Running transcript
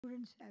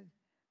students have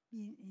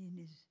been in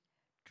his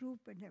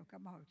troupe and have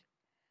come out.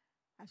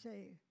 As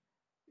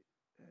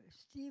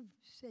Steve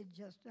said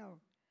just now,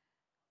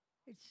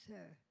 it's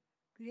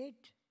a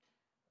great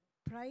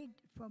pride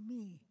for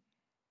me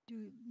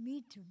to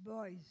meet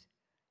boys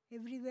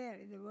everywhere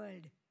in the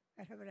world,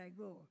 wherever I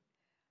go.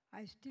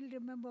 I still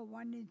remember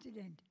one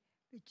incident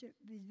with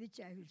which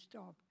I will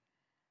stop.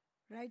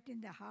 Right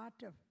in the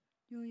heart of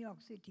New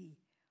York City,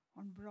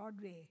 on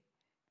Broadway,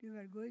 we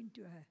were going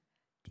to a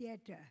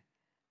theater.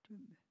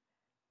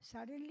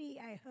 Suddenly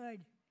I heard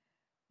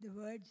the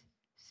words,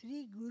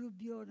 Sri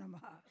Gurubhyo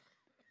Namaha.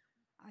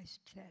 I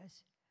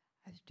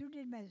stood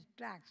in my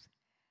tracks,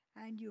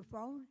 and you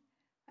found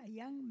a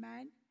young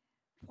man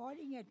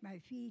falling at my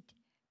feet,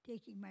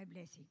 taking my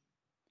blessing.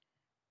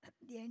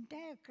 The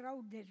entire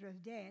crowd that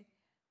was there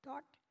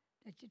thought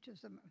that it was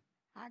some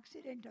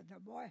accident or the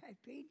boy had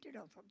fainted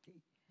or something.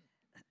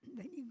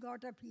 When he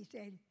got up, he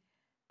said,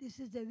 "This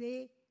is the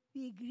way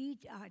we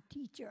greet our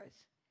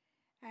teachers."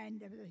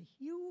 And there was a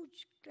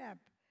huge clap.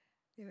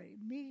 They were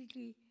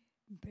immediately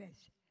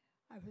impressed.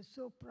 I was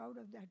so proud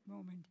of that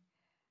moment.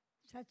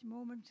 Such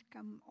moments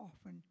come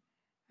often,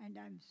 and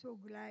I'm so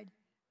glad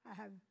I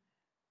have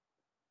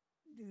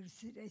the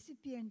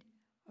recipient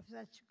of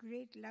such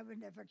great love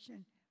and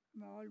affection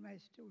from all my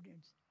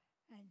students.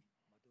 And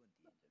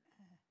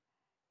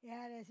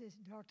ARS's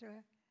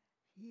daughter,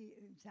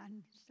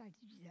 son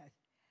studied with us.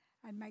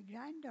 And my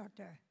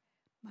granddaughter,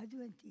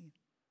 Madhuvanti,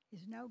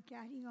 is now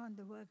carrying on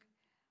the work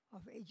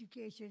of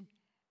education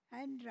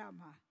and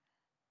drama,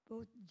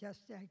 both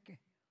just like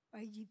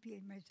YGP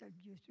and myself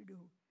used to do.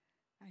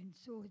 And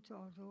so it's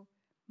also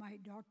my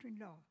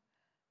daughter-in-law,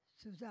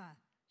 Sudha.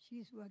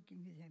 She's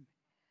working with him.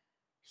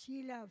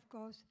 Sheila, of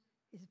course,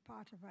 is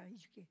part of our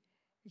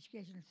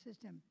educational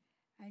system,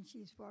 and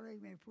she's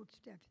following my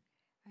footsteps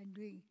and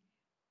doing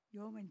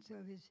yeoman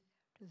service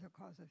to the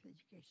cause of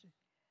education.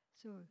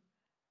 So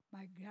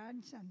my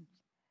grandson,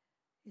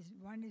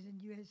 one is in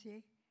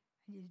USA,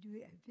 and he's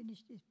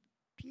finished his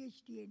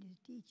PhD and is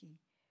teaching.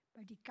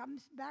 But he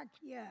comes back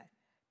here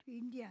to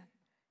India.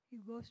 He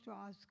goes to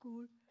our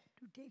school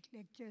to take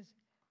lectures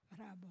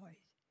for our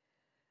boys.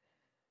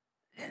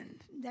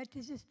 That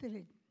is the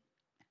spirit.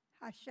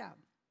 Harsha,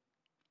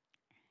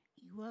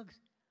 he works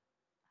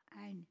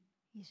and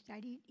he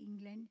studied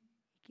England.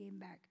 He came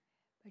back,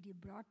 but he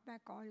brought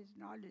back all his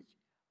knowledge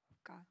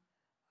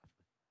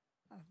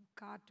of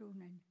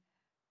cartoon and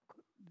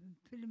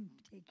film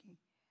taking,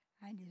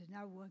 and is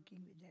now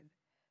working with them,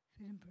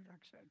 film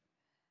production.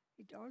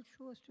 It all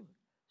shows to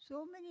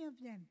so many of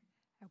them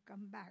have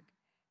come back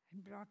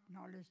and brought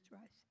knowledge to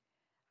us.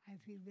 I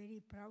feel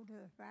very proud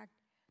of the fact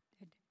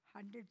that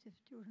hundreds of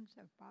students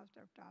have passed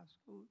out of our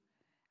school,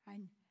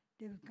 and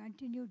they will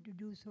continue to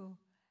do so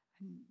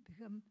and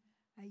become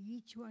a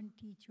each one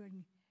teach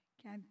one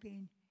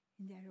campaign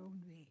in their own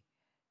way.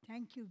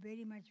 Thank you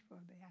very much for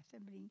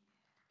assembling.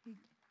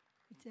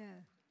 It's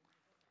a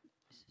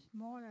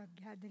smaller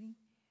gathering,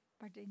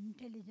 but an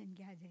intelligent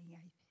gathering,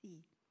 I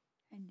see.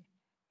 And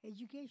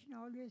education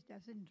always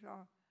doesn't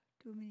draw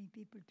too many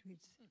people to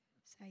its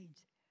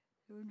sides.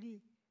 It's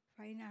only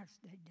fine arts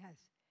that does.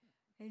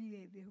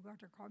 Anyway, we've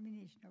got a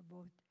combination of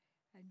both,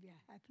 and we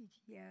are happy to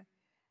hear.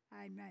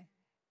 And my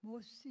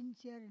most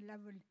sincere and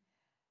loved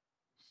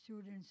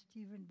student,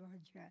 Stephen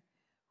Borgia,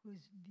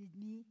 who's with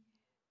me,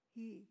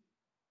 he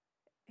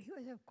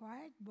was a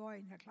quiet boy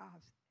in the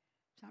class.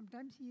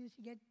 Sometimes he used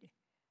to get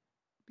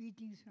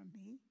beatings from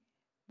me,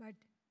 but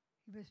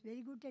he was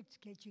very good at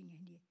sketching,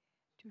 and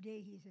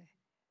today he's a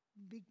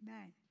big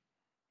man.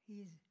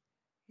 He is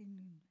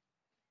in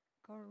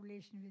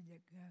correlation with the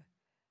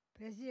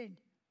president.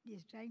 He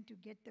is trying to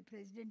get the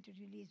president to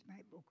release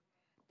my book.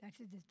 That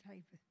is the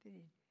type of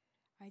spirit.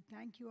 I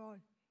thank you all,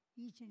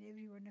 each and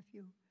every one of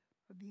you,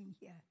 for being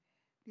here.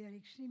 We are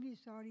extremely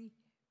sorry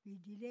we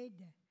delayed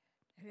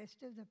the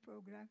rest of the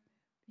program,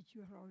 which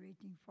you are all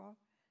waiting for.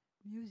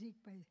 Music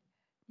by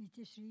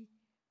Nitishri,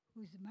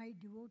 who is my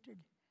devoted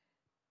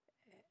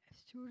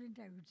student,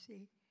 I would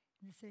say,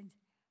 in the sense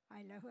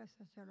I love her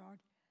such a lot.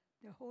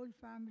 The whole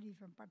family,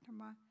 from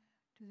Patama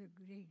to the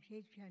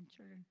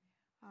great-grandchildren,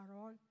 are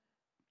all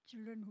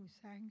children who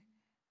sang,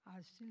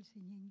 are still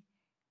singing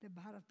the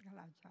Bharat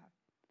Kalachar.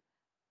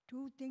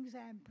 Two things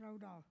I am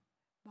proud of,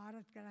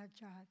 Bharat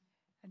Kalachar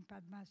and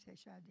Padma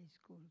Seshade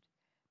schools.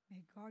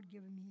 May God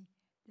give me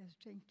the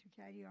strength to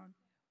carry on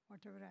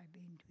whatever I've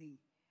been doing.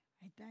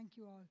 I thank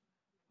you all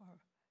for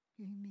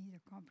giving me the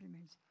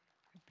compliments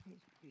I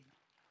praise you.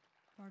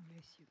 God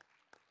bless you.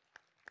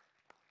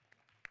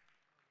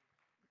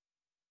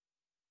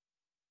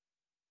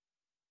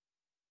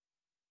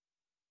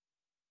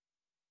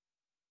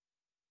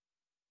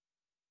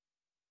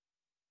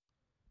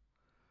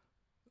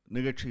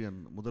 நிகழ்ச்சியின்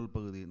முதல்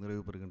பகுதி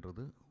நிறைவு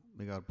பெறுகின்றது.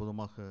 மிக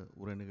அற்புதமாக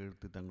உரை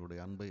நிகழ்த்தி தங்களுடைய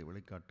அன்பை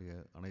வெளிக்காட்டிய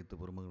அனைத்து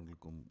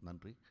பெருமகன்களுக்கும்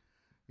நன்றி.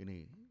 இனி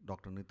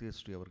டாக்டர்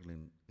நித்யஸ்ரீ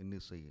அவர்களின்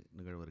இன்னிசை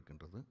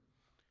நிகழ்விருக்கின்றது.